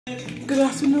Good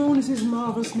afternoon, this is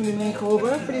Marvelous Millie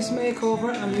Makeover. For this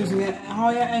makeover I'm using a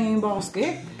higher hanging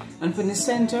basket, and for the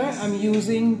center I'm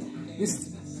using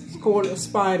this called a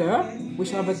spider,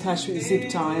 which I've attached with a zip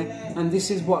tie, and this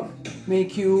is what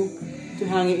make you to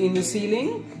hang it in the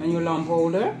ceiling and your lamp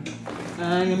holder.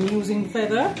 And I'm using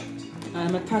feather and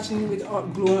I'm attaching it with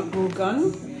hot glue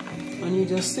gun, and you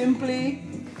just simply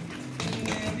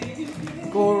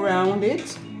go around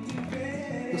it.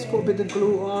 Just put a bit of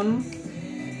glue on.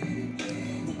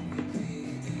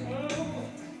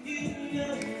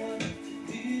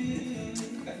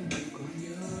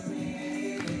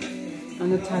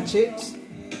 And attach it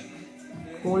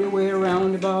all the way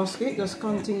around the basket. Just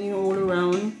continue all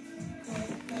around.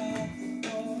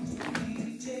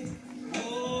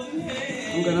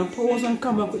 I'm gonna pause and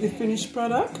come up with the finished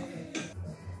product.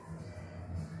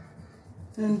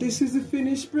 And this is the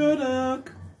finished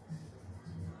product.